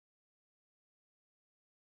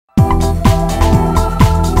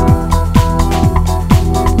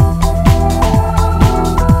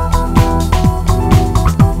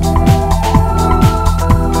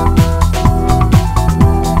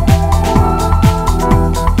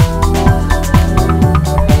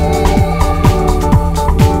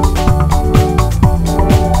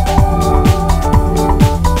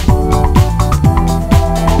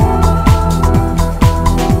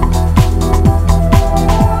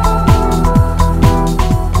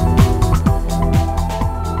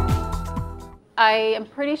I am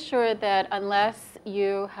pretty sure that unless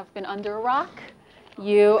you have been under a rock,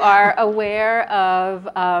 you are aware of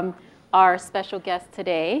our special guest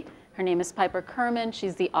today. Her name is Piper Kerman.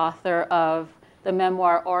 She's the author of the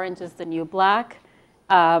memoir, Orange is the New Black.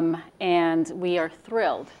 And we are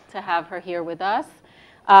thrilled to have her here with us.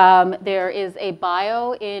 There is a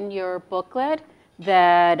bio in your booklet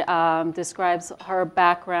that describes her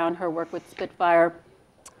background, her work with Spitfire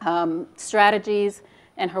Strategies,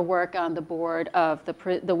 and her work on the board of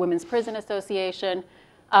the Women's Prison Association.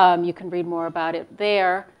 You can read more about it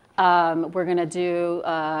there. We're going to do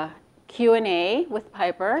a Q&A with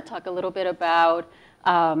Piper, talk a little bit about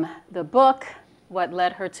the book, what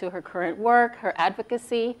led her to her current work, her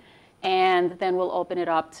advocacy, and then we'll open it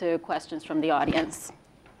up to questions from the audience.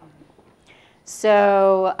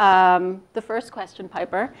 So the first question,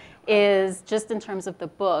 Piper, is just in terms of the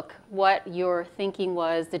book, what your thinking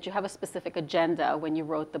was. Did you have a specific agenda when you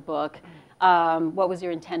wrote the book? What was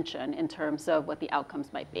your intention in terms of what the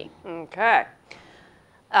outcomes might be? Okay.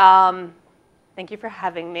 Thank you for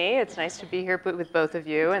having me. It's nice to be here with both of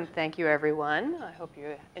you, and thank you, everyone. I hope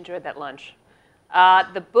you enjoyed that lunch.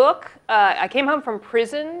 The book, I came home from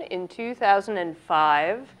prison in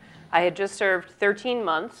 2005. I had just served 13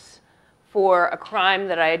 months for a crime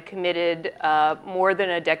that I had committed more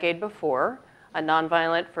than a decade before, a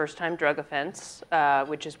nonviolent first-time drug offense,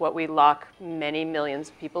 which is what we lock many millions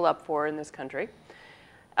of people up for in this country.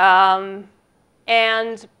 And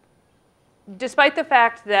despite the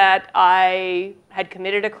fact that I had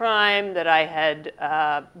committed a crime, that I had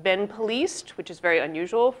been policed, which is very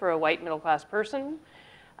unusual for a white middle-class person,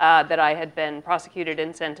 that I had been prosecuted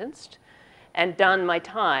and sentenced, and done my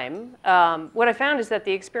time, what I found is that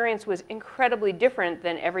the experience was incredibly different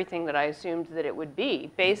than everything that I assumed that it would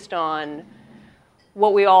be, based on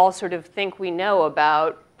what we all sort of think we know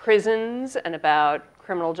about prisons and about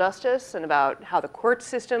criminal justice and about how the court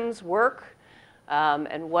systems work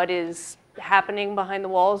and what is happening behind the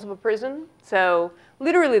walls of a prison. So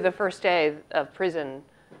literally the first day of prison,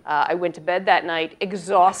 I went to bed that night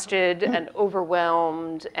exhausted and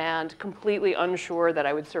overwhelmed and completely unsure that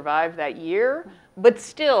I would survive that year. But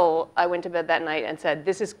still, I went to bed that night and said,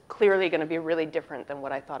 this is clearly going to be really different than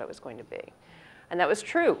what I thought it was going to be. And that was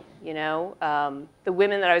true. You know, the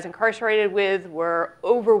women that I was incarcerated with were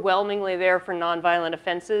overwhelmingly there for nonviolent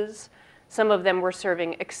offenses. Some of them were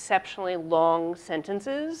serving exceptionally long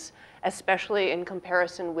sentences, especially in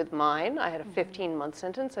comparison with mine. I had a 15-month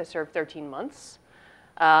sentence. I served 13 months.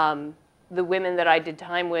 The women that I did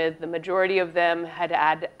time with, the majority of them had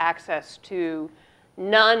had access to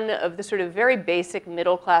none of the sort of very basic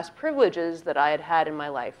middle-class privileges that I had had in my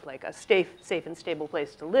life, like a safe and stable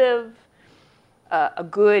place to live, a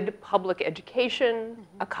good public education,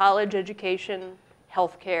 a college education,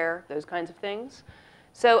 healthcare, those kinds of things.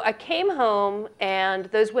 So I came home, and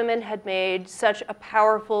those women had made such a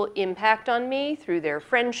powerful impact on me through their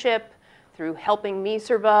friendship, through helping me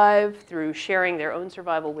survive, through sharing their own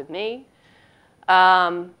survival with me,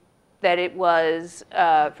 that it was,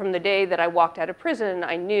 from the day that I walked out of prison,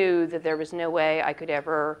 I knew that there was no way I could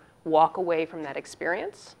ever walk away from that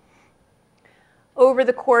experience. Over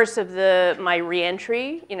the course of my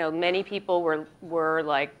reentry, you know, many people were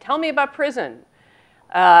like, tell me about prison.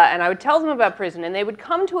 And I would tell them about prison, and they would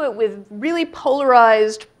come to it with really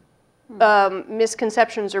polarized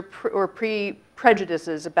misconceptions or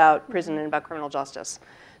prejudices about prison and about criminal justice.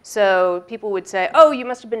 So people would say, oh, you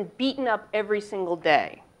must have been beaten up every single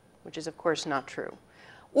day, which is, of course, not true.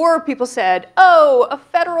 Or people said, oh, a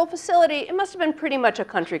federal facility, it must have been pretty much a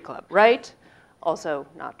country club, right? Also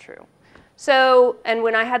not true. So, and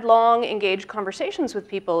when I had long, engaged conversations with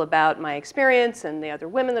people about my experience and the other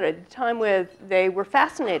women that I did time with, they were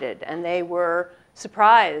fascinated, and they were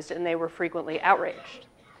surprised, and they were frequently outraged.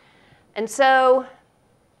 And so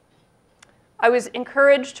I was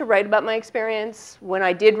encouraged to write about my experience. When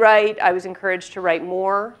I did write, I was encouraged to write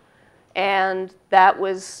more, and that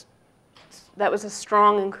was a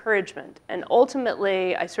strong encouragement. And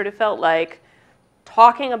ultimately, I sort of felt like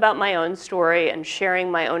talking about my own story and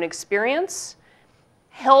sharing my own experience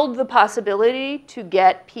held the possibility to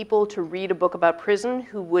get people to read a book about prison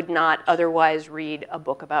who would not otherwise read a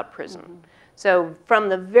book about prison. Mm-hmm. So from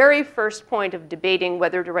the very first point of debating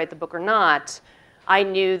whether to write the book or not, I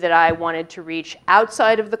knew that I wanted to reach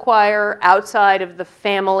outside of the choir, outside of the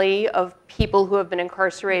family of people who have been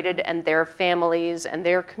incarcerated and their families and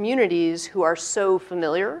their communities who are so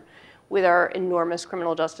familiar with our enormous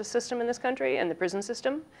criminal justice system in this country and the prison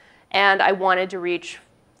system. And I wanted to reach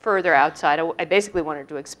further outside. I basically wanted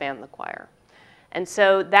to expand the choir. And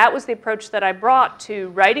so that was the approach that I brought to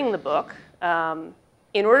writing the book.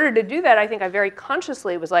 in order to do that, I think I very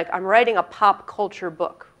consciously was like, I'm writing a pop culture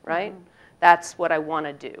book, right? That's what I want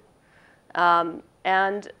to do.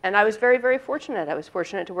 And I was very, very fortunate. I was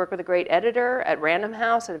fortunate to work with a great editor at Random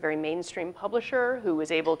House, at a very mainstream publisher who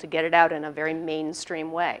was able to get it out in a very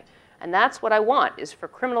mainstream way. And that's what I want, is for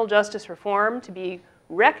criminal justice reform to be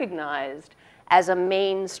recognized as a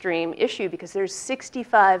mainstream issue, because there's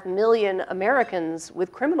 65 million Americans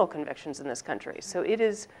with criminal convictions in this country. So it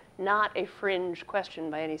is not a fringe question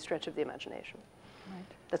by any stretch of the imagination. Right.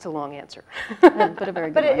 That's a long answer. But a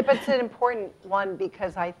very good one. But it's an important one,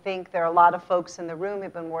 because I think there are a lot of folks in the room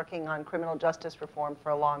who've been working on criminal justice reform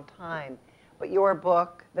for a long time. But your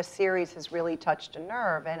book, the series, has really touched a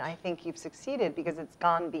nerve, and I think you've succeeded because it's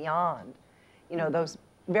gone beyond, you know, those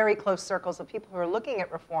very close circles of people who are looking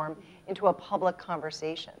at reform into a public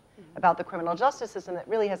conversation about the criminal justice system that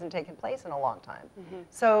really hasn't taken place in a long time.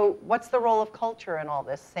 So what's the role of culture in all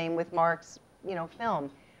this? Same with Mark's, you know,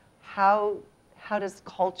 film. How does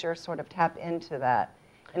culture sort of tap into that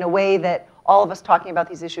in a way that all of us talking about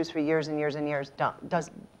these issues for years and years and years don't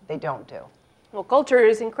do? Well, culture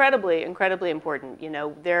is incredibly, incredibly important. You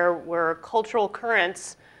know, there are cultural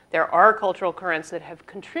currents that have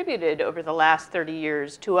contributed over the last 30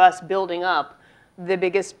 years to us building up the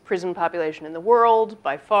biggest prison population in the world,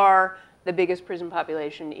 by far, the biggest prison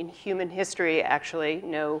population in human history, actually.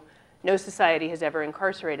 No society has ever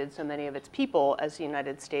incarcerated so many of its people as the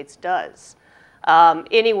United States does.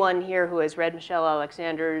 Anyone here who has read Michele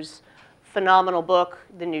Alexander's phenomenal book,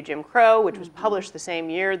 The New Jim Crow, which was published the same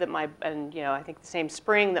year that I think the same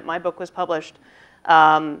spring that my book was published,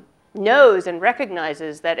 knows and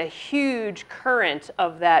recognizes that a huge current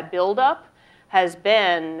of that buildup has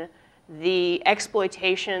been the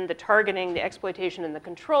exploitation, the targeting, the exploitation, and the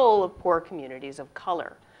control of poor communities of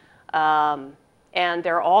color. And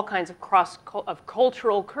there are all kinds of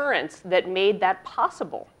cultural currents that made that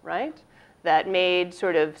possible, right? That made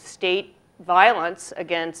sort of state violence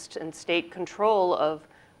against and state control of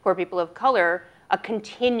poor people of color a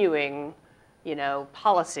continuing, you know,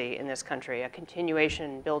 policy in this country, a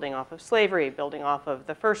continuation building off of slavery, building off of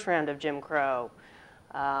the first round of Jim Crow,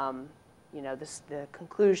 you know, the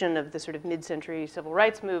conclusion of the sort of mid-century civil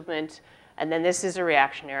rights movement, and then this is a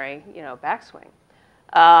reactionary, you know, backswing.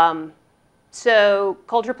 So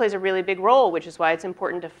culture plays a really big role, which is why it's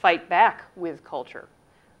important to fight back with culture.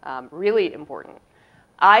 Really important.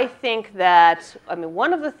 I think that,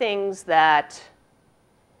 one of the things that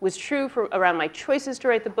was true around my choices to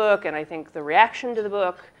write the book, and I think the reaction to the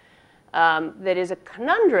book, that is a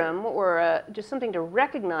conundrum or just something to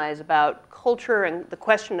recognize about culture and the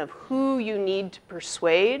question of who you need to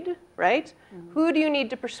persuade, right? Who do you need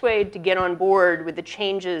to persuade to get on board with the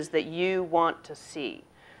changes that you want to see?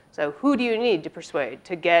 So who do you need to persuade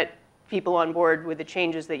to get people on board with the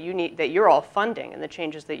changes that you're all funding and the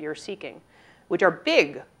changes that you're seeking, which are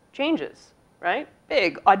big changes, right?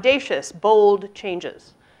 Big, audacious, bold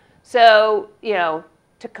changes. So, you know,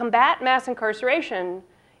 to combat mass incarceration,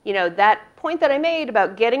 you know, that point that I made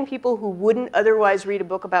about getting people who wouldn't otherwise read a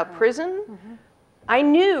book about prison, I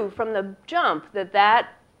knew from the jump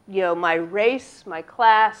that, you know, my race, my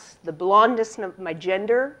class, the blondness of my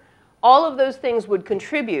gender, all of those things would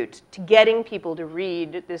contribute to getting people to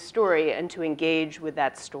read this story and to engage with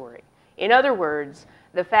that story. In other words,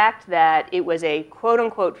 the fact that it was a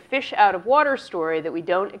quote-unquote fish out of water story that we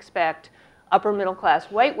don't expect upper middle class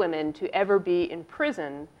white women to ever be in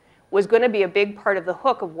prison was going to be a big part of the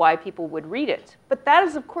hook of why people would read it. But that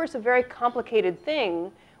is, of course, a very complicated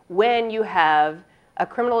thing when you have a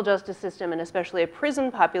criminal justice system and especially a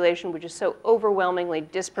prison population which is so overwhelmingly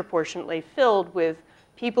disproportionately filled with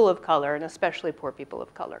people of color and especially poor people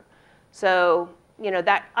of color. So, you know,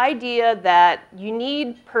 that idea that you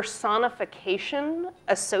need personification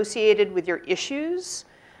associated with your issues.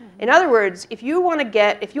 In other words, if you want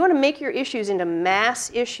to make your issues into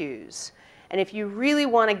mass issues, and if you really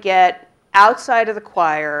want to get outside of the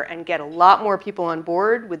choir and get a lot more people on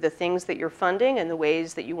board with the things that you're funding and the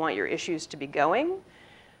ways that you want your issues to be going,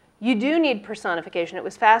 you do need personification. It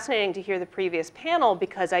was fascinating to hear the previous panel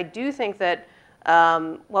because I do think that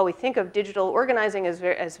while we think of digital organizing as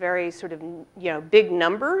very sort of, you know, big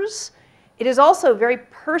numbers, it is also very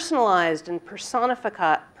personalized and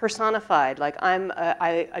personified. Like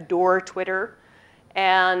I adore Twitter,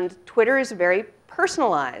 and Twitter is very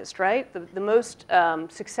personalized, right? The most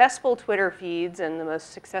successful Twitter feeds and the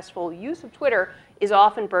most successful use of Twitter is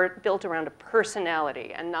often built around a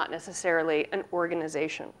personality and not necessarily an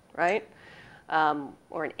organization, right?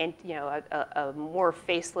 Or a more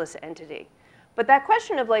faceless entity. But that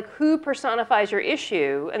question of like who personifies your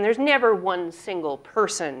issue, and there's never one single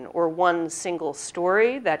person or one single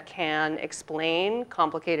story that can explain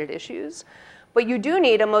complicated issues, but you do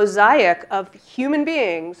need a mosaic of human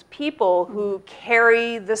beings, people who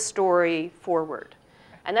carry the story forward.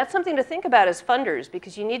 And that's something to think about as funders,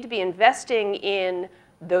 because you need to be investing in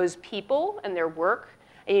those people and their work,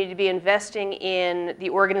 and you need to be investing in the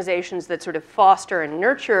organizations that sort of foster and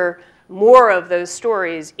nurture more of those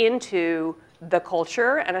stories into the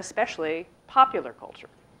culture, and especially popular culture.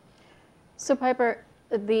 So Piper,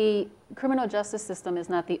 the criminal justice system is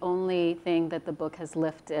not the only thing that the book has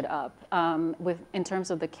lifted up. In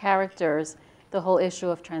terms of the characters, the whole issue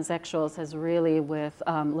of transsexuals has really, with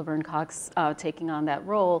Laverne Cox taking on that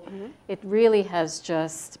role, it really has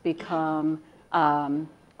just become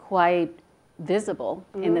quite visible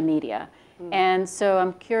in the media. And so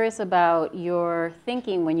I'm curious about your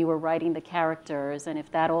thinking when you were writing the characters, and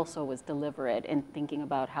if that also was deliberate in thinking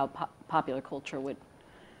about how popular culture would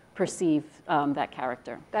perceive that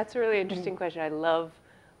character. That's a really interesting question. I love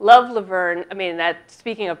Laverne. I mean,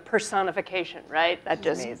 speaking of personification, right? That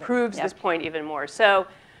just proves this point even more. So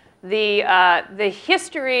the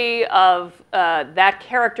history of that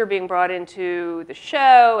character being brought into the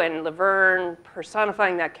show and Laverne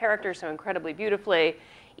personifying that character so incredibly beautifully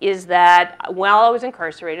is that while I was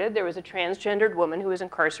incarcerated, there was a transgendered woman who was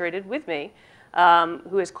incarcerated with me,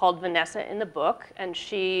 who is called Vanessa in the book, and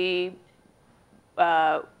she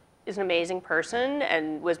is an amazing person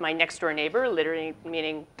and was my next door neighbor, literally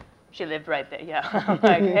meaning she lived right there. Yeah, I'm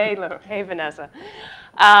like, hey, Vanessa.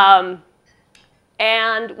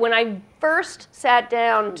 And when I first sat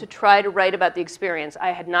down to try to write about the experience, I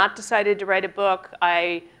had not decided to write a book.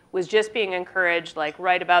 I was just being encouraged, like,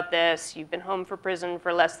 write about this. You've been home for prison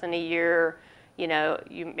for less than a year. You know,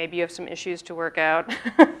 maybe you have some issues to work out.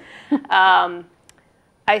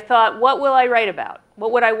 I thought, what will I write about?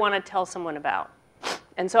 What would I want to tell someone about?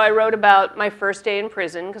 And so I wrote about my first day in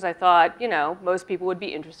prison because I thought, you know, most people would be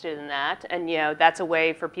interested in that. And, you know, that's a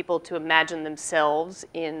way for people to imagine themselves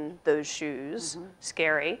in those shoes.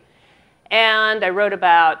 Scary. And I wrote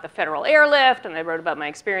about the federal airlift, and I wrote about my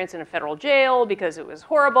experience in a federal jail because it was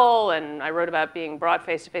horrible, and I wrote about being brought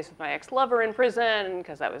face to face with my ex-lover in prison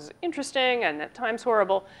because that was interesting and at times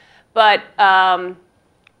horrible. But the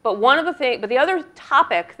other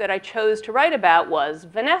topic that I chose to write about was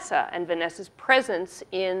Vanessa and Vanessa's presence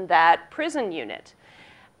in that prison unit.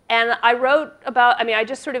 And I wrote about, I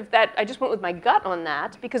just went with my gut on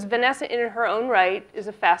that because Vanessa in her own right is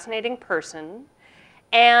a fascinating person.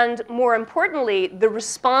 And more importantly, the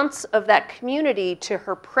response of that community to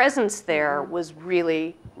her presence there was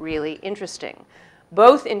really, really interesting,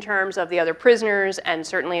 both in terms of the other prisoners and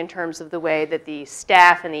certainly in terms of the way that the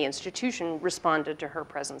staff and the institution responded to her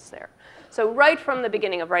presence there. So right from the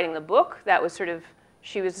beginning of writing the book, that was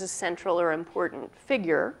she was a central or important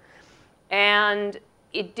figure. And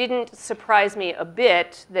it didn't surprise me a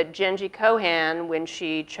bit that Jenji Kohan, when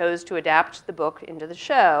she chose to adapt the book into the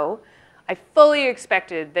show, I fully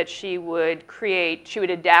expected that she would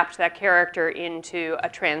adapt that character into a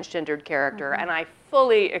transgendered character, and I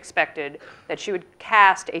fully expected that she would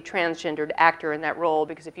cast a transgendered actor in that role,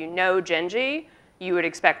 because if you know Jenji, you would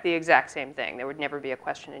expect the exact same thing. There would never be a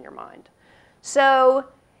question in your mind. So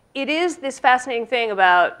it is this fascinating thing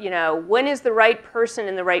about, you know, when is the right person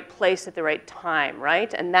in the right place at the right time,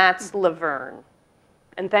 right? And that's Laverne.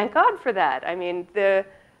 And thank God for that. I mean, the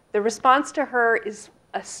response to her is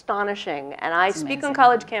astonishing. And I speak on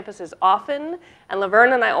college campuses often, and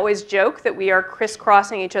Laverne and I always joke that we are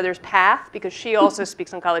crisscrossing each other's path because she also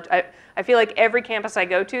speaks on college. I feel like every campus I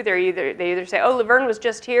go to, they either say, oh, Laverne was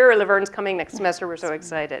just here, or Laverne's coming next semester, we're so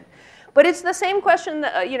excited. But it's the same question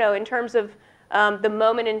that, you know, in terms of the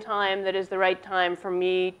moment in time that is the right time for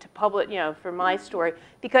me to publish, you know, for my story.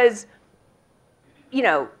 Because, you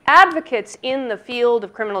know, advocates in the field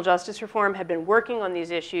of criminal justice reform have been working on these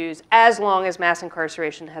issues as long as mass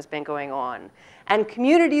incarceration has been going on. And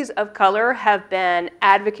communities of color have been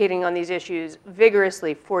advocating on these issues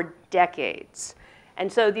vigorously for decades. And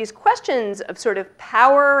so these questions of sort of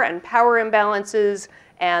power and power imbalances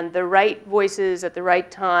and the right voices at the right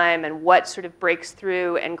time and what sort of breaks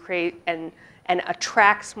through and and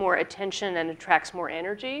attracts more attention and attracts more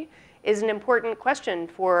energy is an important question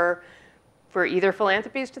for either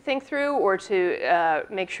philanthropies to think through or to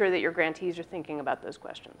make sure that your grantees are thinking about those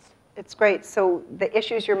questions. It's great. So the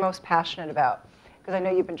issues you're most passionate about, because I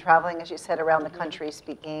know you've been traveling, as you said, around the country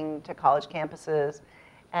speaking to college campuses,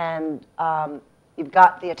 and you've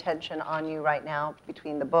got the attention on you right now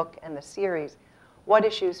between the book and the series. What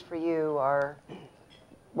issues for you are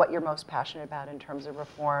what you're most passionate about in terms of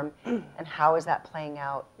reform, and how is that playing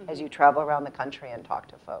out as you travel around the country and talk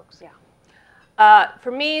to folks? Yeah.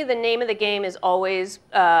 For me, the name of the game is always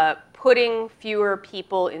putting fewer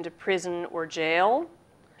people into prison or jail,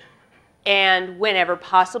 and whenever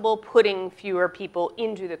possible, putting fewer people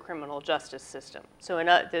into the criminal justice system. So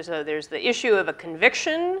there's the issue of a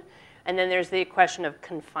conviction, and then there's the question of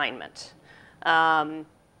confinement.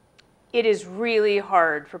 It is really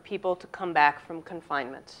hard for people to come back from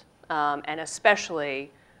confinement, and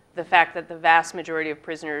especially the fact that the vast majority of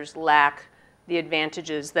prisoners lack the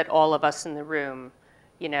advantages that all of us in the room,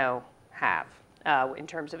 have. In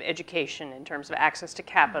terms of education, in terms of access to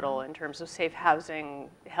capital, in terms of safe housing,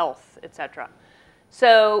 health, et cetera.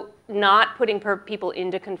 So not putting people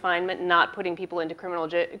into confinement, not putting people into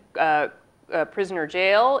prison or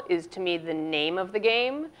jail is, to me, the name of the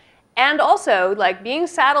game. And also, like, being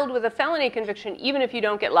saddled with a felony conviction, even if you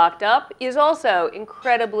don't get locked up, is also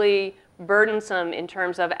incredibly burdensome in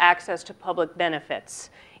terms of access to public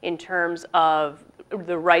benefits, in terms of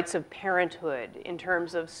the rights of parenthood, in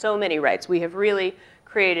terms of so many rights. We have really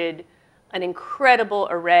created an incredible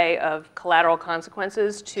array of collateral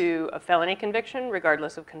consequences to a felony conviction,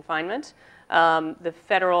 regardless of confinement. The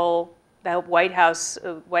White House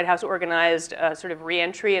organized a sort of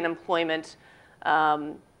reentry and employment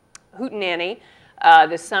hootenanny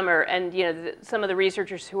this summer, and some of the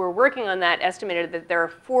researchers who were working on that estimated that there are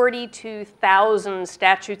 42,000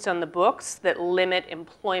 statutes on the books that limit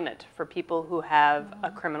employment for people who have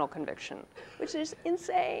a criminal conviction, which is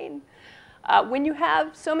insane when you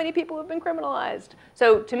have so many people who have been criminalized.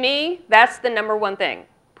 So to me, that's the number one thing: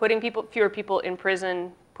 putting fewer people in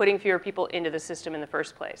prison, putting fewer people into the system in the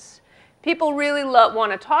first place. People really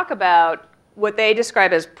want to talk about what they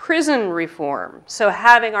describe as prison reform. So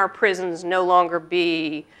having our prisons no longer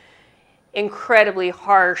be incredibly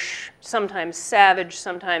harsh, sometimes savage,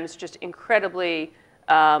 sometimes just incredibly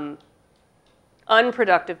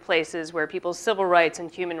unproductive places where people's civil rights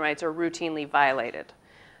and human rights are routinely violated.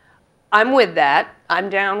 I'm with that. I'm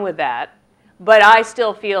down with that. But I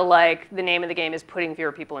still feel like the name of the game is putting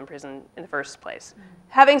fewer people in prison in the first place.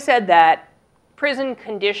 Having said that, prison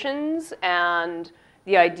conditions and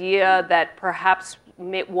the idea that perhaps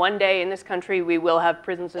one day in this country we will have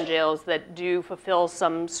prisons and jails that do fulfill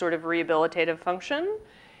some sort of rehabilitative function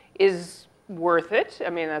is worth it. I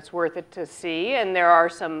mean, that's worth it to see. And there are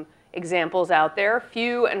some examples out there,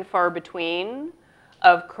 few and far between,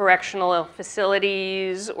 of correctional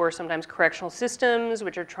facilities or sometimes correctional systems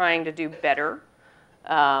which are trying to do better.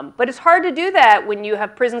 But it's hard to do that when you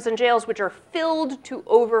have prisons and jails which are filled to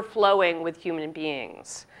overflowing with human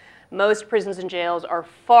beings. Most prisons and jails are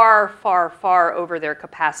far, far, far over their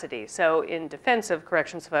capacity. So in defense of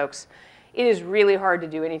corrections folks, it is really hard to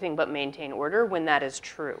do anything but maintain order when that is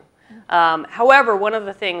true. However, one of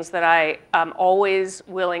the things that I am always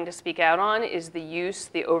willing to speak out on is the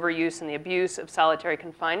overuse, and the abuse of solitary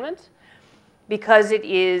confinement. Because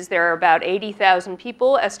there are about 80,000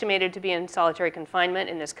 people estimated to be in solitary confinement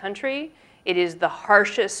in this country. It is the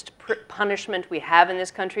harshest punishment we have in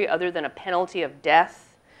this country other than a penalty of death.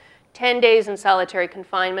 10 days in solitary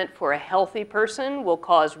confinement for a healthy person will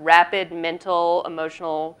cause rapid mental,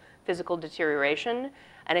 emotional, physical deterioration.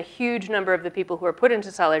 And a huge number of the people who are put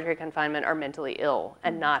into solitary confinement are mentally ill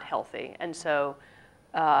and not healthy. And so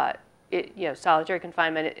solitary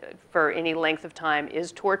confinement for any length of time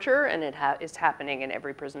is torture, and it is happening in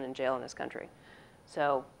every prison and jail in this country.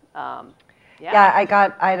 So,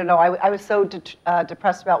 yeah, I don't know, I was so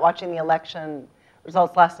depressed about watching the election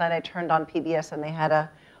results last night. I turned on PBS and they had a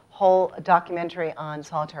whole documentary on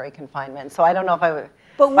solitary confinement. So I don't know if I would.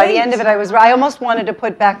 By the end of it, I almost wanted to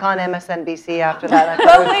put back on MSNBC after that.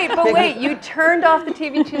 But wait, you turned off the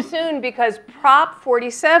TV too soon because Prop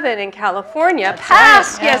 47 in California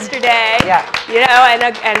passed yesterday.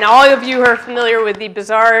 Yeah. And all of you who are familiar with the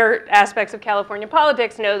bizarre aspects of California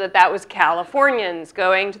politics know that that was Californians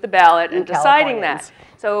going to the ballot and deciding that.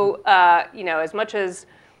 So, as much as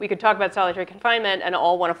we could talk about solitary confinement and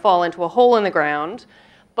all want to fall into a hole in the ground,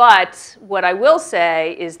 but what I will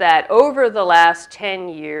say is that over the last 10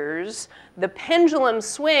 years, the pendulum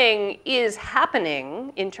swing is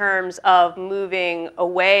happening in terms of moving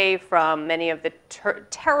away from many of the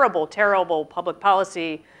terrible, terrible public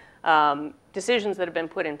policy decisions that have been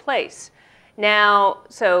put in place. Now,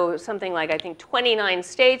 so something like, I think, 29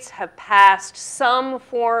 states have passed some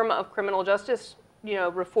form of criminal justice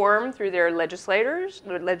reform through their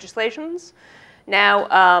legislations. Now,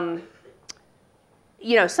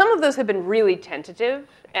 some of those have been really tentative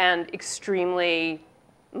and extremely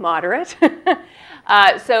moderate.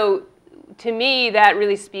 So to me, that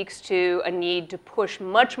really speaks to a need to push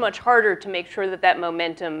much, much harder to make sure that that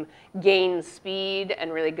momentum gains speed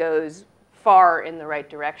and really goes far in the right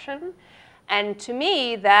direction. And to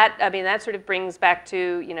me, that, I mean, that sort of brings back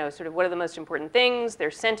to, you know, sort of what are the most important things.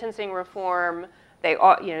 There's sentencing reform. They,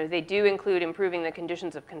 you know, they do include improving the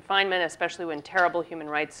conditions of confinement, especially when terrible human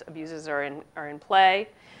rights abuses are in play.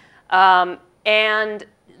 And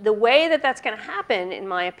the way that that's going to happen, in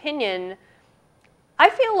my opinion, I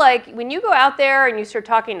feel like when you go out there and you start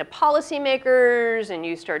talking to policymakers and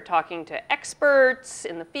you start talking to experts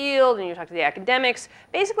in the field and you talk to the academics,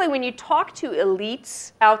 basically when you talk to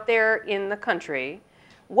elites out there in the country,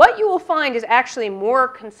 what you will find is actually more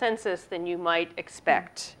consensus than you might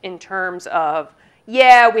expect in terms of,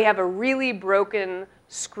 yeah, we have a really broken,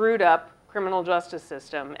 screwed up criminal justice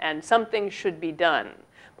system and something should be done.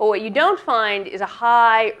 But what you don't find is a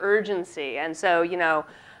high urgency. And so, you know,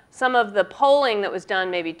 some of the polling that was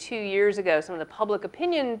done maybe 2 years ago, some of the public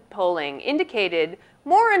opinion polling indicated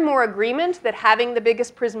more and more agreement that having the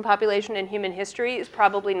biggest prison population in human history is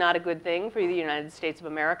probably not a good thing for the United States of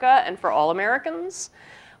America and for all Americans.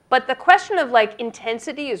 But the question of like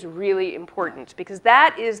intensity is really important because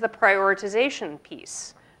that is the prioritization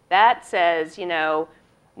piece. That says, you know,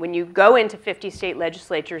 when you go into 50 state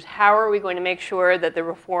legislatures, how are we going to make sure that the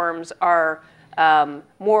reforms are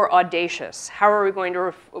more audacious? How are we going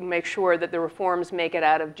to make sure that the reforms make it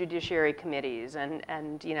out of judiciary committees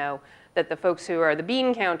and you know, that the folks who are the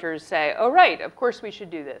bean counters say, oh, right, of course we should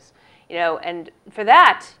do this. You know, and for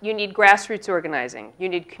that, you need grassroots organizing. You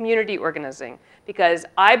need community organizing. Because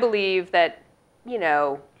I believe that, you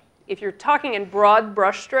know, if you're talking in broad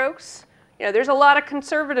brushstrokes, you know, there's a lot of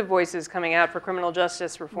conservative voices coming out for criminal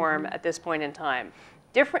justice reform at this point in time.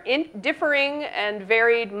 Differing and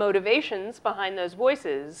varied motivations behind those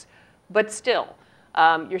voices, but still,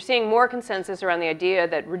 you're seeing more consensus around the idea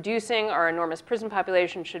that reducing our enormous prison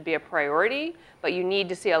population should be a priority, but you need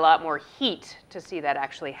to see a lot more heat to see that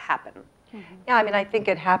actually happen. Mm-hmm. Yeah, I mean, I think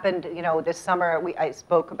it happened, you know, this summer. I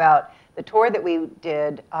spoke about the tour that we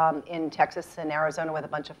did in Texas and Arizona with a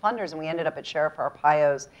bunch of funders, and we ended up at Sheriff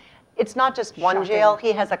Arpaio's. It's not just one jail.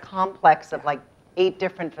 He has a complex of like 8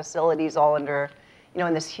 different facilities all under, you know,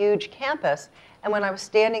 in this huge campus. And when I was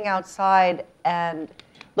standing outside and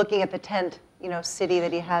looking at the tent, you know, city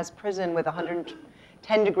that he has prison with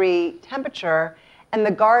 110-degree temperature, and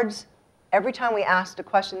the guards, every time we asked a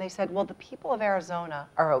question, they said, well, the people of Arizona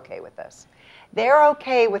are okay with this. They're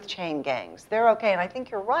okay with chain gangs. They're okay. And I think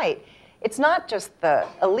you're right. It's not just the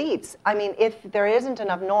elites. I mean, if there isn't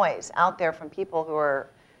enough noise out there from people who are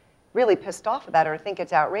really pissed off about it or think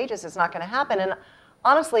it's outrageous, it's not going to happen. And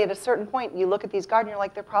honestly, at a certain point, you look at these guards and you're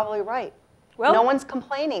like, they're probably right. Well, no one's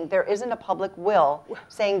complaining. There isn't a public will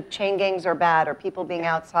saying chain gangs are bad or people being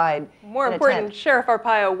outside. More important, Sheriff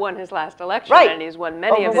Arpaio won his last election, right. And he's won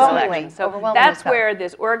many of his elections. So that's where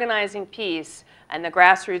this organizing piece and the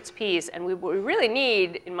grassroots piece, and what we really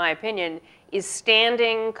need, in my opinion, is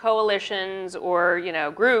standing coalitions or, you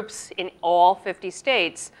know, groups in all 50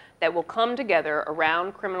 states that will come together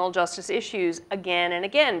around criminal justice issues again and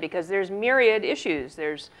again, because there's myriad issues.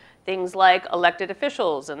 There's things like elected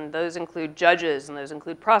officials, and those include judges, and those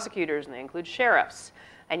include prosecutors, and they include sheriffs.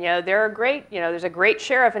 And, you know, there's a great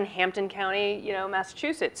sheriff in Hampton County, you know,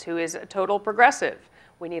 Massachusetts, who is a total progressive.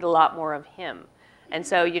 We need a lot more of him. And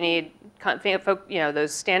so you need, you know,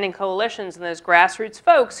 those standing coalitions and those grassroots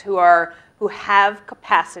folks who have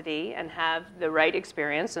capacity and have the right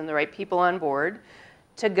experience and the right people on board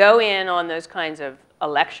to go in on those kinds of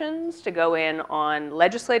elections, to go in on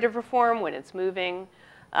legislative reform when it's moving.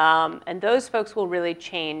 And those folks will really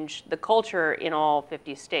change the culture in all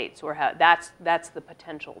 50 states, or that's the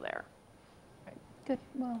potential there. Good.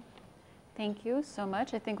 Well, thank you so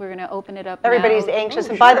much. I think we're going to open it up. Everybody's now. anxious.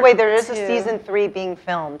 And by the way, there is a season 3 being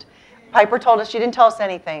filmed. Piper told us, she didn't tell us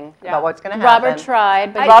anything about what's going to happen. Robert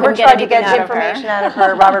tried, but Robert tried to get information out of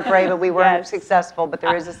her. Robert Bray, but we weren't successful. But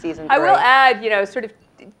there is a season 3. I will add, you know, sort of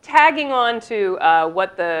tagging on to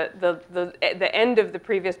what the end of the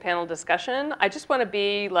previous panel discussion. I just want to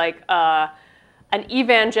be like an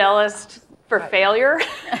evangelist for failure.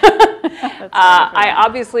 I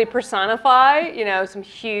obviously personify, you know, some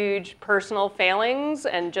huge personal failings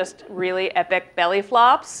and just really epic belly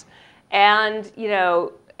flops, and you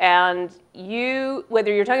know. And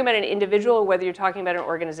whether you're talking about an individual or whether you're talking about an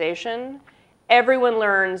organization, everyone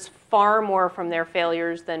learns far more from their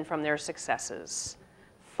failures than from their successes.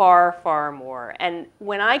 Far, far more. And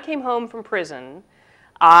when I came home from prison,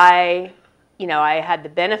 I had the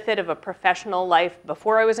benefit of a professional life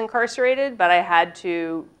before I was incarcerated, but I had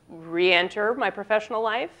to re-enter my professional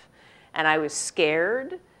life, and I was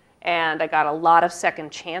scared. And I got a lot of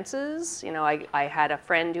second chances. You know, I had a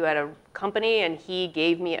friend who had a company, and he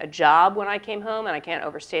gave me a job when I came home, and I can't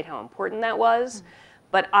overstate how important that was.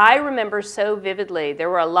 But I remember so vividly, there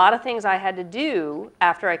were a lot of things I had to do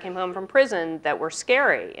after I came home from prison that were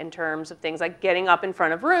scary in terms of things like getting up in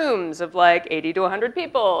front of rooms of like 80 to 100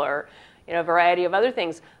 people, or a variety of other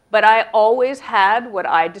things. But I always had what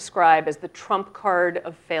I describe as the trump card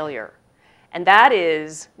of failure. And that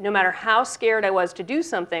is, no matter how scared I was to do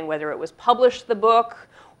something, whether it was publish the book,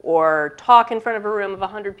 or talk in front of a room of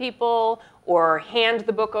 100 people, or hand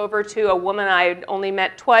the book over to a woman I'd only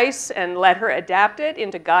met twice and let her adapt it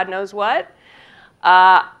into God knows what,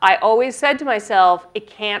 I always said to myself, it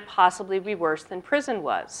can't possibly be worse than prison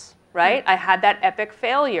was, right? I had that epic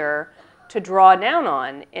failure to draw down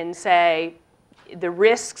on and say, the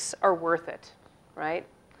risks are worth it, right?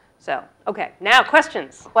 So, okay, now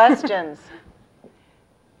questions. Questions.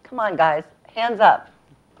 Come on, guys, hands up.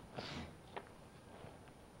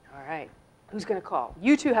 All right, who's going to call?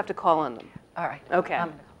 You two have to call on them. All right. Okay.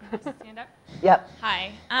 Stand up. Yep.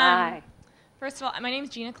 Hi. Hi. First of all, my name is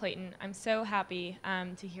Gina Clayton. I'm so happy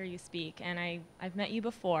to hear you speak, and I've met you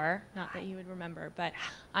before, not that you would remember, but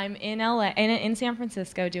I'm in LA, in San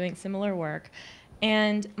Francisco doing similar work.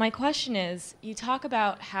 And my question is, you talk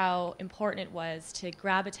about how important it was to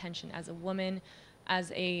grab attention as a woman,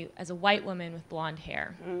 as a white woman with blonde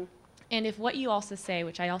hair. Mm-hmm. And if what you also say,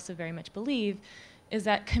 which I also very much believe, is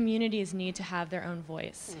that communities need to have their own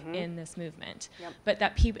voice in this movement, but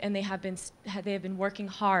that people, and they have been working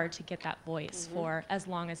hard to get that voice for as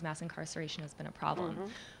long as mass incarceration has been a problem.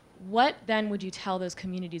 What then would you tell those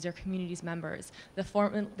communities or communities members, the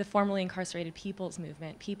formerly incarcerated people's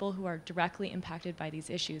movement, people who are directly impacted by these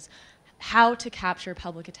issues, how to capture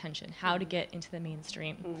public attention, how to get into the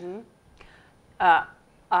mainstream?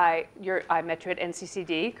 I met you at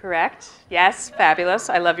NCCD, correct? Yes, fabulous.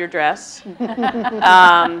 I love your dress.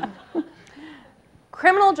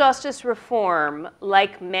 Criminal justice reform,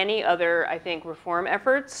 like many other, I think, reform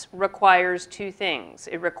efforts, requires two things.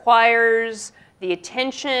 It requires the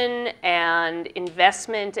attention and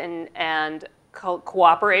investment and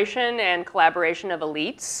cooperation and collaboration of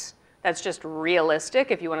elites. That's just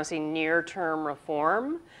realistic if you want to see near-term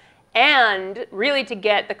reform. And really to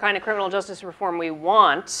get the kind of criminal justice reform we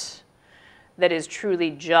want that is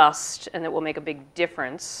truly just and that will make a big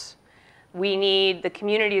difference, we need the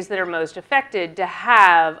communities that are most affected to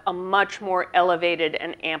have a much more elevated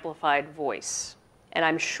and amplified voice. And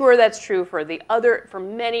I'm sure that's true for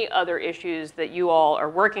many other issues that you all are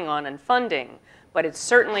working on and funding, but it's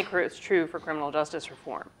certainly true for criminal justice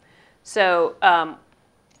reform. So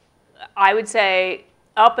I would say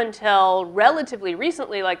up until relatively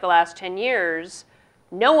recently, like the last 10 years,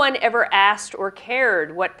 no one ever asked or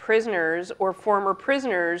cared what prisoners or former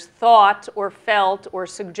prisoners thought or felt or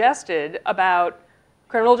suggested about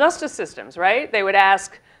criminal justice systems, right? They would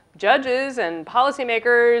ask judges and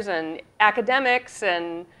policymakers and academics,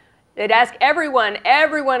 and they'd ask everyone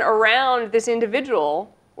around this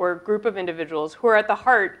individual or group of individuals who are at the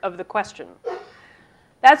heart of the question.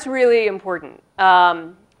 That's really important.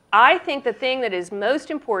 I think the thing that is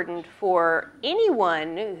most important for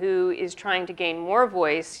anyone who is trying to gain more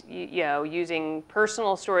voice, using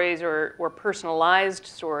personal stories or personalized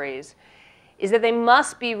stories, is that they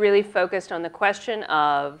must be really focused on the question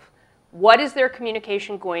of what is their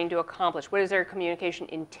communication going to accomplish? What is their communication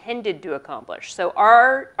intended to accomplish? So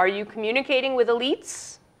are you communicating with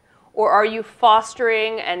elites, or are you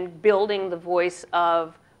fostering and building the voice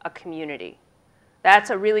of a community?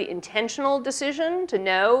 That's a really intentional decision to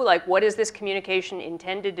know, like, what is this communication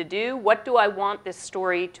intended to do? What do I want this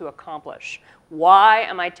story to accomplish? Why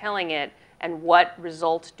am I telling it? And what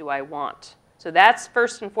result do I want? So that's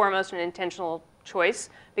first and foremost an intentional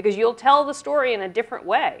choice, because you'll tell the story in a different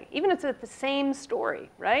way, even if it's the same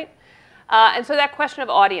story, right? And so that question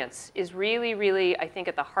of audience is really, really, I think,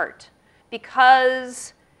 at the heart.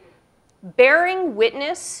 Because bearing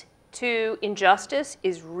witness to injustice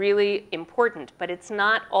is really important, but it's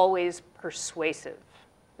not always persuasive.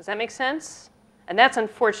 Does that make sense? And that's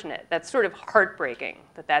unfortunate. That's sort of heartbreaking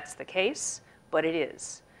that that's the case, but it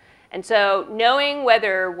is. And so knowing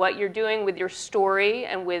whether what you're doing with your story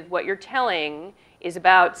and with what you're telling is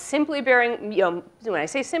about simply bearing, when I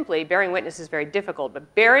say simply, bearing witness is very difficult,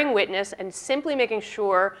 but bearing witness and simply making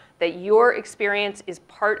sure that your experience is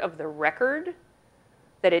part of the record,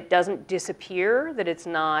 that it doesn't disappear, that it's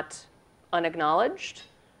not unacknowledged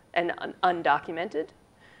and undocumented,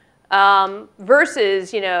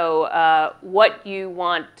 versus what you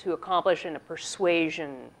want to accomplish in a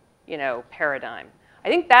persuasion paradigm. I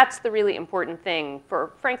think that's the really important thing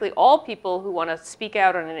for, frankly, all people who want to speak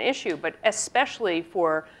out on an issue, but especially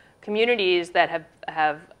for communities that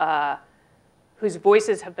whose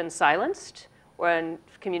voices have been silenced, or in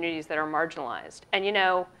communities that are marginalized. And you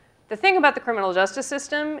know, the thing about the criminal justice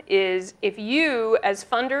system is if you, as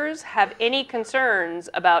funders, have any concerns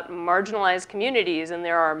about marginalized communities, and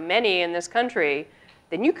there are many in this country,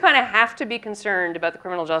 then you kind of have to be concerned about the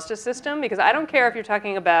criminal justice system, because I don't care if you're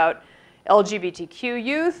talking about LGBTQ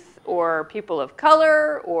youth or people of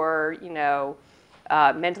color or, you know,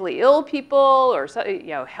 mentally ill people or, you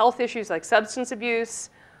know, health issues like substance abuse.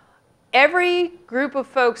 Every group of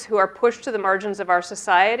folks who are pushed to the margins of our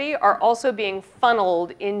society are also being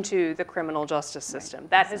funneled into the criminal justice system.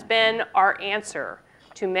 That has been our answer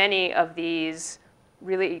to many of these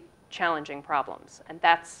really challenging problems, and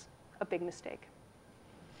that's a big mistake.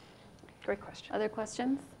 Great question. Other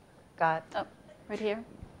questions? Got. Oh, right here.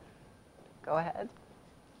 Go ahead.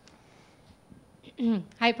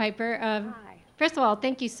 Hi, Piper. Hi. First of all,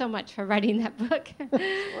 thank you so much for writing that book.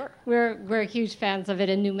 Sure. We're huge fans of it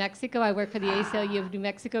in New Mexico. I work for the ACLU of New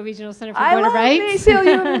Mexico Regional Center for I Voter love Rights. the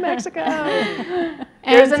ACLU of New Mexico.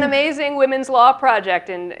 There's an amazing women's law project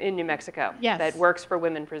in New Mexico that works for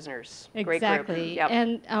women prisoners. Great group. Exactly. Yep.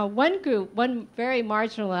 And one very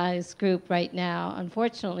marginalized group right now,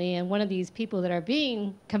 unfortunately, and one of these people that are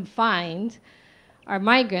being confined are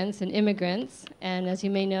migrants and immigrants. And as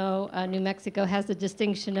you may know, New Mexico has the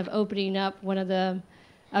distinction of opening up one of the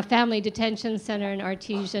family detention center in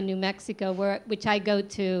Artesia, New Mexico, which I go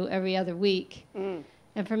to every other week. And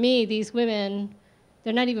for me, these women,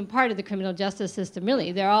 they're not even part of the criminal justice system,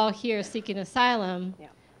 really. They're all here seeking asylum,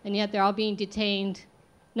 and yet they're all being detained,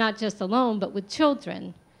 not just alone, but with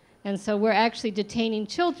children. And so we're actually detaining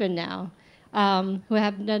children now who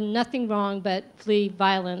have done nothing wrong but flee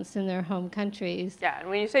violence in their home countries. Yeah, and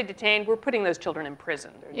when you say detained, we're putting those children in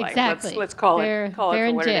prison. Exactly. Like, let's call it they're for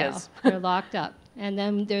in what jail. it is. They're locked up. And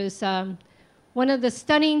then there's one of the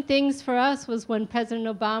stunning things for us was when President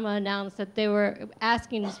Obama announced that they were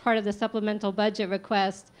asking, as part of the supplemental budget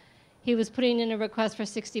request, he was putting in a request for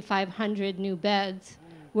 6,500 new beds.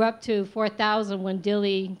 We're up to 4,000 when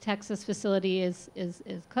Dilley, Texas facility is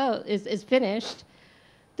finished.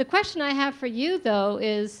 The question I have for you, though,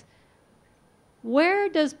 is where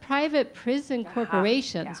does private prison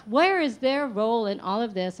corporations, where is their role in all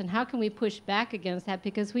of this, and how can we push back against that?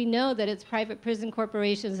 Because we know that it's private prison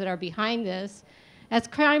corporations that are behind this. As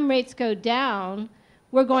crime rates go down,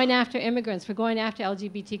 we're going after immigrants, we're going after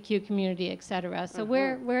LGBTQ community, et cetera. So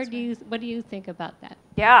what do you think about that?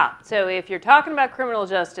 Yeah, so if you're talking about criminal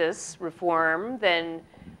justice reform, then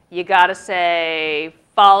you gotta say,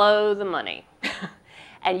 follow the money.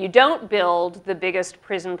 And you don't build the biggest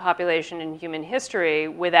prison population in human history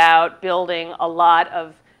without building a lot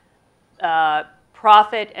of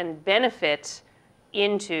profit and benefit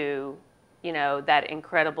into, you know, that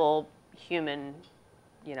incredible human,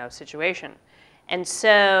 you know, situation. And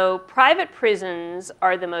so private prisons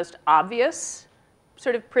are the most obvious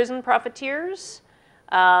sort of prison profiteers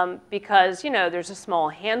because, you know, there's a small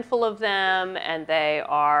handful of them, and they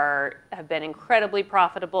have been incredibly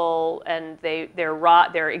profitable, and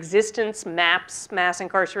their existence maps mass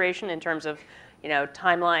incarceration in terms of, you know,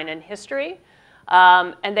 timeline and history.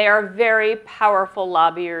 And they are very powerful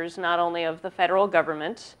lobbiers, not only of the federal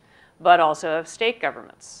government, but also of state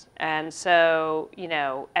governments. And so, you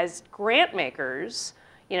know, as grant makers,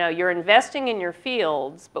 you know, you're investing in your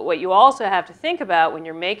fields, but what you also have to think about when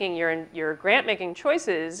you're making your grant-making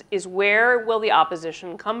choices is where will the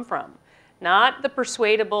opposition come from? Not the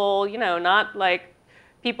persuadable, you know, not like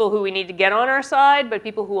people who we need to get on our side, but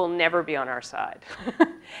people who will never be on our side.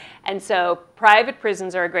 And so private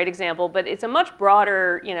prisons are a great example, but it's a much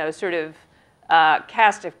broader, you know, sort of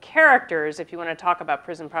cast of characters if you want to talk about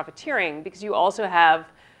prison profiteering, because you also have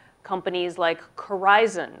companies like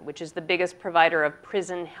Horizon, which is the biggest provider of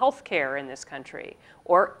prison health care in this country,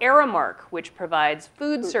 or Aramark, which provides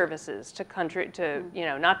food services to you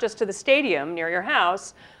know, not just to the stadium near your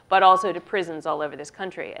house, but also to prisons all over this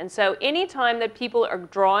country. And so anytime that people are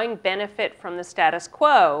drawing benefit from the status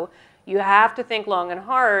quo, you have to think long and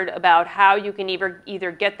hard about how you can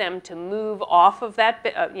either get them to move off of that,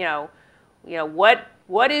 you know,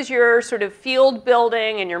 what is your sort of field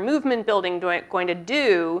building and your movement building going to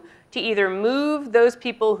do to either move those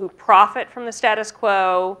people who profit from the status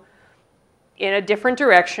quo in a different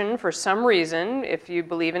direction for some reason, if you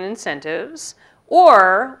believe in incentives,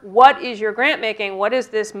 or what is your grant making? What is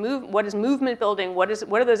this what is movement building? What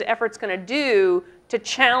are those efforts going to do to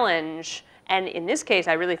challenge? And in this case,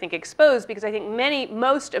 I really think expose, because I think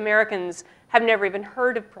most Americans have never even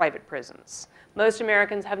heard of private prisons. Most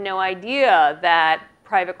Americans have no idea that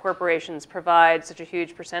private corporations provide such a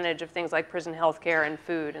huge percentage of things like prison health care and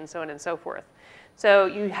food and so on and so forth. So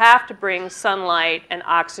you have to bring sunlight and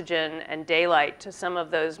oxygen and daylight to some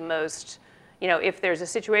of those most, if there's a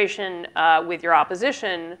situation with your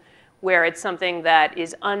opposition where it's something that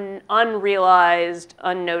is unrealized,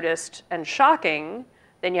 unnoticed, and shocking,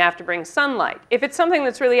 then you have to bring sunlight. If it's something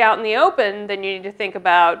that's really out in the open, then you need to think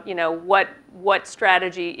about, what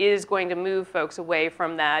strategy is going to move folks away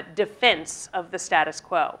from that defense of the status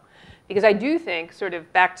quo. Because I do think, sort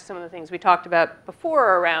of back to some of the things we talked about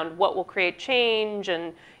before around what will create change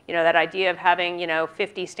and that idea of having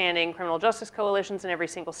 50 standing criminal justice coalitions in every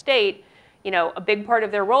single state, a big part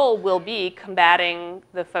of their role will be combating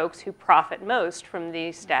the folks who profit most from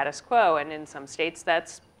the status quo. And in some states,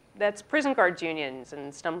 that's prison guards unions.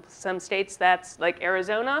 And some states, that's like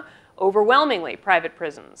Arizona, overwhelmingly private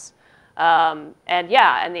prisons. And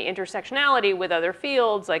the intersectionality with other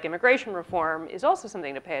fields like immigration reform is also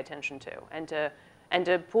something to pay attention to, and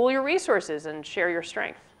to pool your resources and share your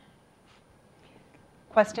strength.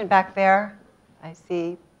 Question back there. I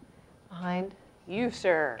see behind. You,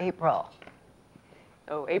 sir. April.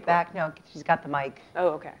 Oh, April. Back, no, she's got the mic. Oh,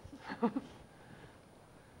 okay.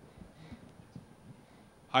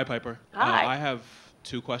 Hi, Piper. Hi. I have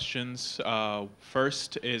two questions.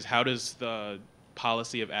 First is, how does the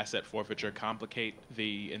policy of asset forfeiture complicate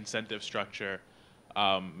the incentive structure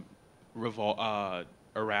around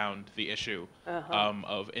the issue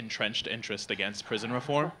of entrenched interest against prison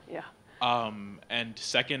reform? Yeah. And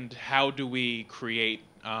second, how do we create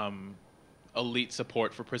elite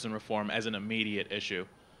support for prison reform as an immediate issue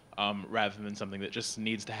rather than something that just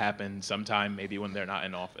needs to happen sometime, maybe when they're not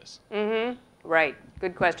in office? Mm-hmm. Right.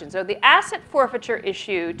 Good question. So the asset forfeiture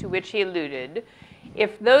issue to which he alluded,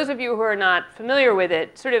 if those of you who are not familiar with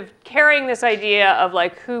it, sort of carrying this idea of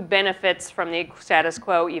like who benefits from the status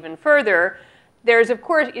quo even further, there's, of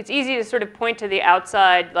course, it's easy to sort of point to the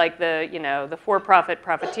outside, like the for-profit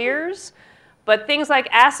profiteers. But things like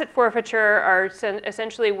asset forfeiture are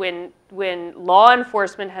essentially when law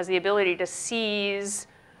enforcement has the ability to seize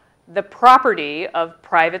the property of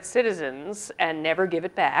private citizens and never give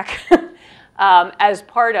it back as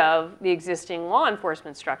part of the existing law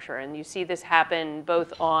enforcement structure. And you see this happen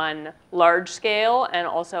both on large scale and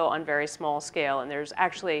also on very small scale. And there's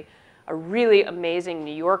actually a really amazing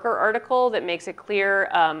New Yorker article that makes it clear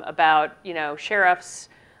about sheriffs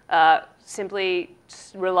simply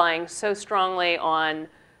relying so strongly on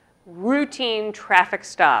routine traffic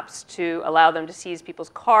stops to allow them to seize people's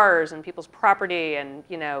cars and people's property, and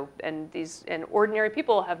and ordinary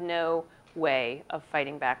people have no way of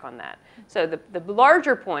fighting back on that. So the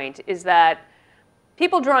larger point is that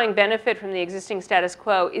people drawing benefit from the existing status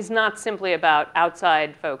quo is not simply about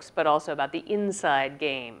outside folks, but also about the inside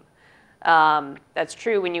game. That's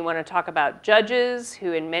true when you want to talk about judges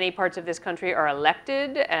who in many parts of this country are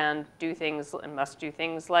elected and must do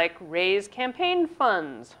things like raise campaign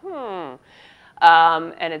funds.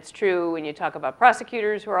 And it's true when you talk about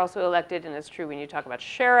prosecutors who are also elected, and it's true when you talk about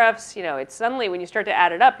sheriffs. It's suddenly when you start to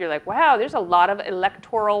add it up, you're like, wow, there's a lot of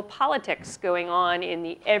electoral politics going on in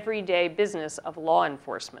the everyday business of law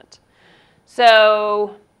enforcement.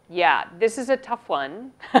 So yeah, this is a tough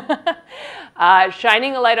one.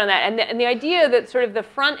 Shining a light on that. And the idea that sort of the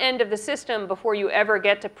front end of the system before you ever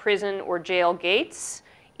get to prison or jail gates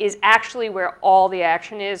is actually where all the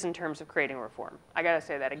action is in terms of creating reform. I gotta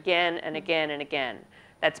say that again and again and again.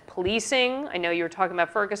 That's policing. I know you were talking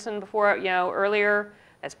about Ferguson before, earlier.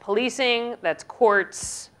 That's policing, that's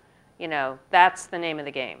courts. That's the name of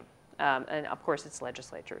the game. And of course, it's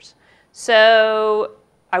legislatures. So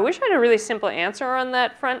I wish I had a really simple answer on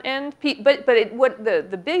that front end, but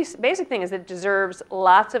the basic thing is that it deserves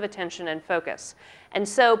lots of attention and focus. And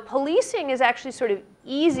so policing is actually sort of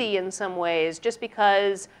easy in some ways just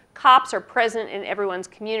because cops are present in everyone's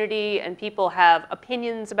community and people have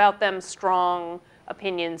opinions about them, strong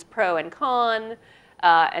opinions, pro and con,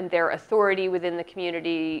 and their authority within the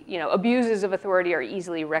community, abuses of authority are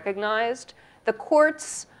easily recognized. The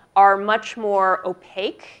courts are much more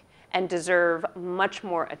opaque and deserve much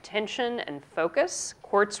more attention and focus.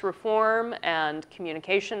 Courts reform and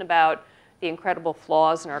communication about the incredible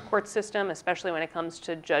flaws in our court system, especially when it comes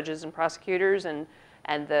to judges and prosecutors and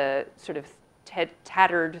the sort of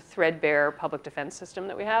tattered, threadbare public defense system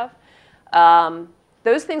that we have.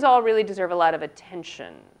 Those things all really deserve a lot of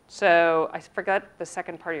attention. So I forgot the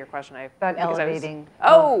second part of your question. About elevating.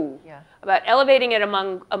 About elevating it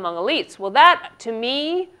among elites. Well, that, to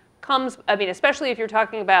me, comes, especially if you're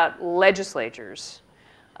talking about legislatures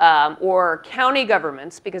or county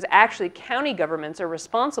governments, because actually county governments are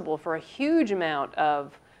responsible for a huge amount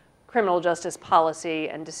of criminal justice policy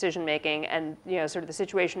and decision making, and sort of the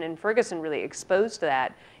situation in Ferguson really exposed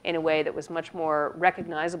that in a way that was much more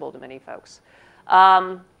recognizable to many folks.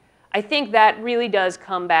 I think that really does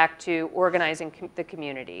come back to organizing the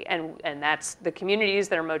community, and that's the communities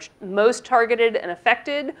that are most targeted and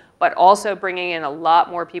affected, but also bringing in a lot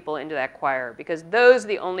more people into that choir, because those are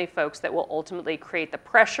the only folks that will ultimately create the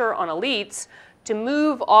pressure on elites to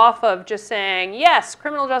move off of just saying, yes,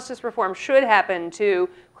 criminal justice reform should happen, to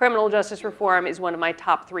criminal justice reform is one of my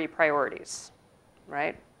top 3 priorities,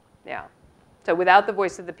 right? Yeah. So without the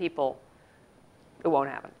voice of the people, it won't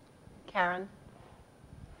happen. Karen?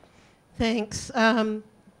 Thanks.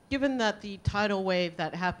 Given that the tidal wave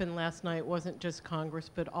that happened last night wasn't just Congress,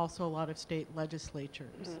 but also a lot of state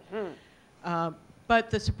legislatures, but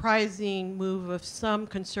the surprising move of some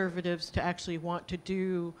conservatives to actually want to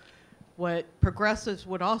do what progressives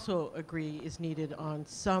would also agree is needed on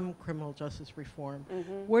some criminal justice reform,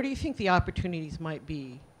 where do you think the opportunities might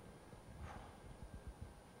be?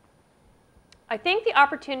 I think the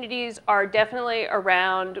opportunities are definitely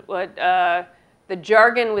around what the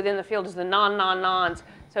jargon within the field is the non-non-nons.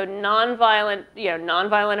 So nonviolent,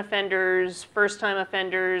 nonviolent offenders, first-time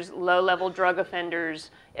offenders, low-level drug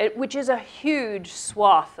offenders, which is a huge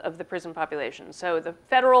swath of the prison population. So the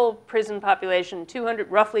federal prison population,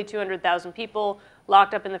 roughly 200,000 people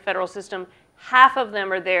locked up in the federal system. Half of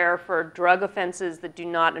them are there for drug offenses that do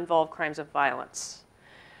not involve crimes of violence,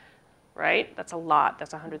 right? That's a lot.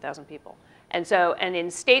 That's 100,000 people. And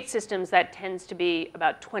in state systems, that tends to be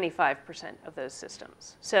about 25% of those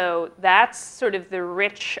systems. So that's sort of the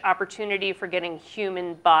rich opportunity for getting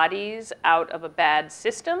human bodies out of a bad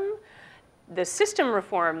system. The system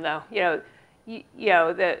reform, though, I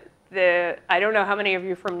don't know how many of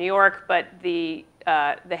you are from New York, but the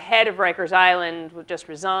head of Rikers Island just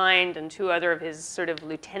resigned, and 2 other of his sort of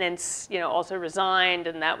lieutenants, also resigned,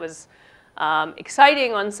 and that was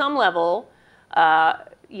exciting on some level.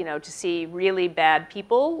 To see really bad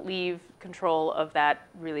people leave control of that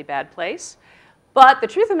really bad place. But the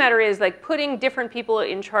truth of the matter is, like, putting different people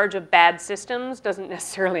in charge of bad systems doesn't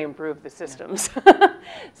necessarily improve the systems.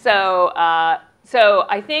 So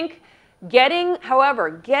I think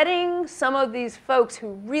getting some of these folks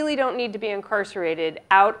who really don't need to be incarcerated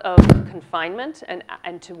out of confinement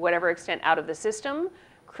and to whatever extent out of the system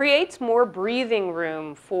creates more breathing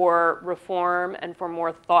room for reform and for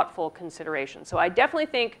more thoughtful consideration. So I definitely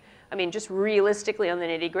think, just realistically on the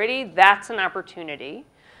nitty-gritty, that's an opportunity.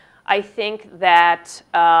 I think that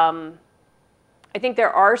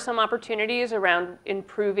there are some opportunities around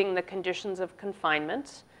improving the conditions of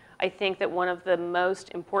confinement. I think that one of the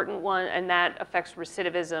most important and that affects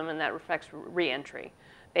recidivism and that affects reentry,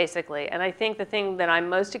 basically. And I think the thing that I'm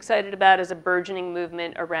most excited about is a burgeoning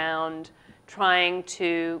movement around trying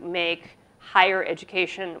to make higher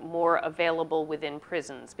education more available within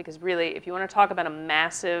prisons. Because really, if you want to talk about a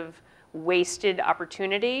massive wasted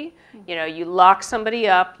opportunity, you lock somebody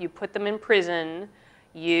up, you put them in prison,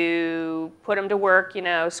 you put them to work,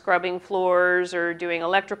 scrubbing floors or doing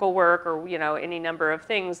electrical work or, any number of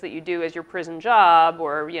things that you do as your prison job.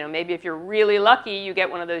 Or, maybe if you're really lucky, you get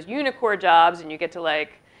one of those unicorn jobs and you get to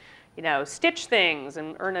stitch things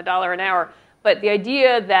and earn $1 an hour. But the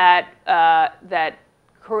idea that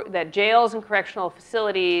that jails and correctional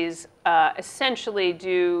facilities essentially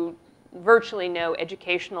do virtually no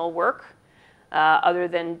educational work other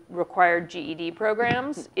than required GED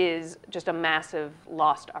programs is just a massive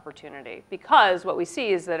lost opportunity. Because what we see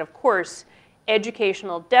is that, of course,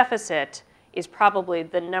 educational deficit is probably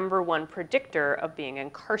the #1 predictor of being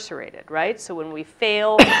incarcerated, right? So when we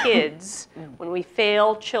fail kids, when we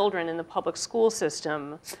fail children in the public school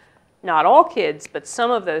system, not all kids, but some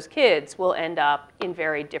of those kids will end up in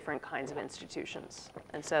very different kinds of institutions.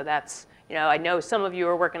 And so that's, I know some of you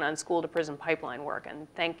are working on school-to-prison pipeline work, and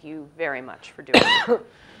thank you very much for doing it.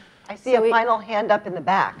 I see a final hand up in the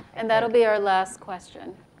back. And that'll be our last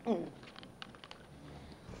question.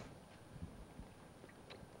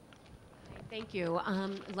 Thank you. I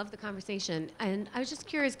love the conversation. And I was just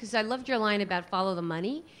curious, because I loved your line about follow the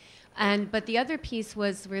money. But the other piece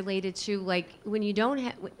was related to, when you don't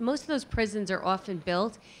have, most of those prisons are often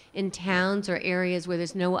built in towns or areas where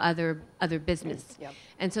there's no other business. Yep.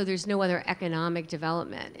 And so there's no other economic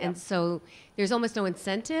development. Yep. And so there's almost no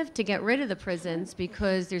incentive to get rid of the prisons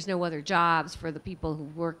because there's no other jobs for the people who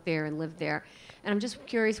work there and live there. And I'm just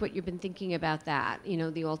curious what you've been thinking about that,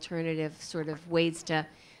 the alternative sort of ways to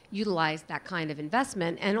utilize that kind of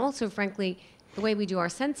investment. And also, frankly, the way we do our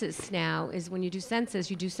census now is when you do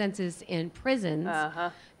census in prisons,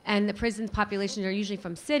 and the prison populations are usually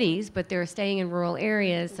from cities, but they're staying in rural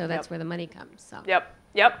areas, so that's where the money comes. So.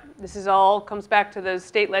 Yep. This is all comes back to those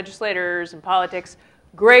state legislators and politics.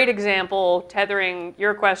 Great example, tethering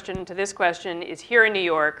your question to this question, is here in New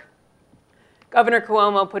York. Governor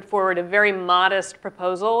Cuomo put forward a very modest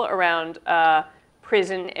proposal around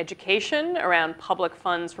prison education, around public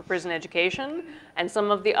funds for prison education, and some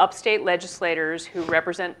of the upstate legislators who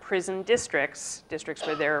represent prison districts, districts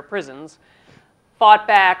where there are prisons, fought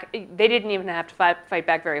back. They didn't even have to fight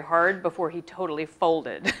back very hard before he totally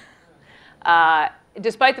folded.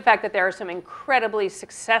 Despite the fact that there are some incredibly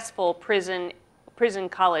successful prison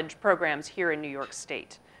college programs here in New York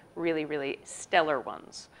State, really, really stellar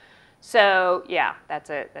ones. So yeah, that's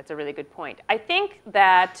a really good point. I think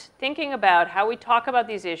that thinking about how we talk about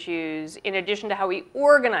these issues in addition to how we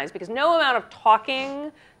organize, because no amount of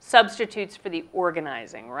talking substitutes for the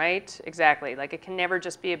organizing, right? Exactly, like it can never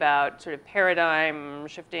just be about sort of paradigm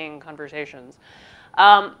shifting conversations.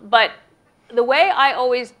 But the way I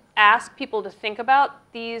always ask people to think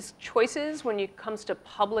about these choices when it comes to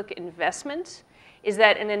public investment is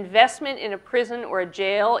that an investment in a prison or a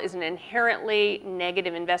jail is an inherently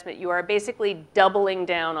negative investment. You are basically doubling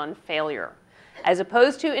down on failure, as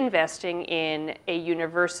opposed to investing in a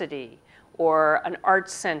university or an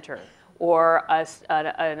arts center or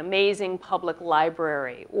an amazing public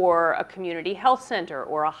library or a community health center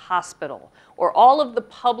or a hospital or all of the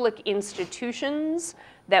public institutions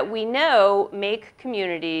that we know make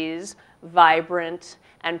communities vibrant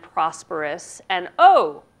and prosperous and,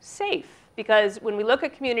 oh, safe. Because when we look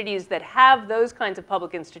at communities that have those kinds of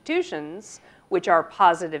public institutions, which are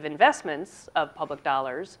positive investments of public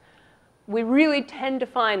dollars, we really tend to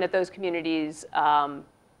find that those communities are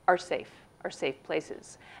safe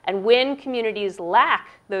places. And when communities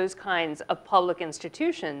lack those kinds of public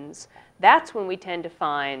institutions, that's when we tend to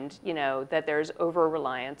find, that there's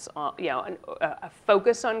over-reliance on, a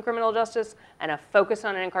focus on criminal justice and a focus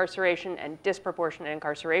on incarceration and disproportionate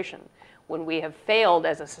incarceration, when we have failed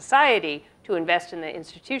as a society to invest in the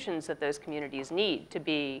institutions that those communities need to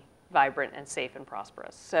be vibrant and safe and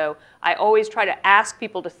prosperous. So I always try to ask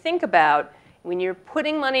people to think about when you're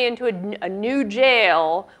putting money into a new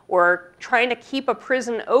jail or trying to keep a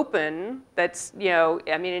prison open, that's,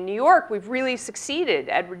 I mean, in New York, we've really succeeded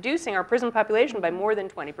at reducing our prison population by more than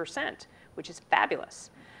 20%, which is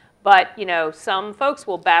fabulous. But, some folks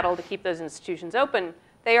will battle to keep those institutions open.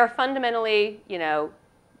 They are fundamentally,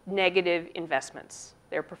 negative investments.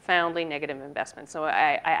 They're profoundly negative investments. So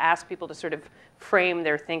I ask people to sort of frame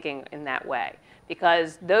their thinking in that way,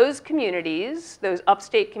 because those communities, those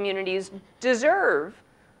upstate communities, deserve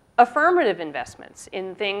affirmative investments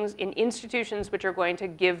in things, in institutions which are going to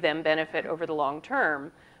give them benefit over the long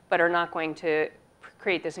term, but are not going to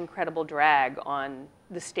create this incredible drag on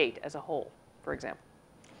the state as a whole, for example.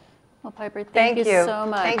 Well, Piper, thank you so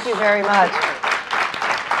much. Thank you very much.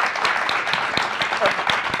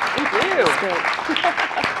 Thank you. That's good.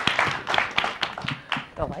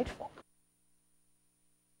 Delightful.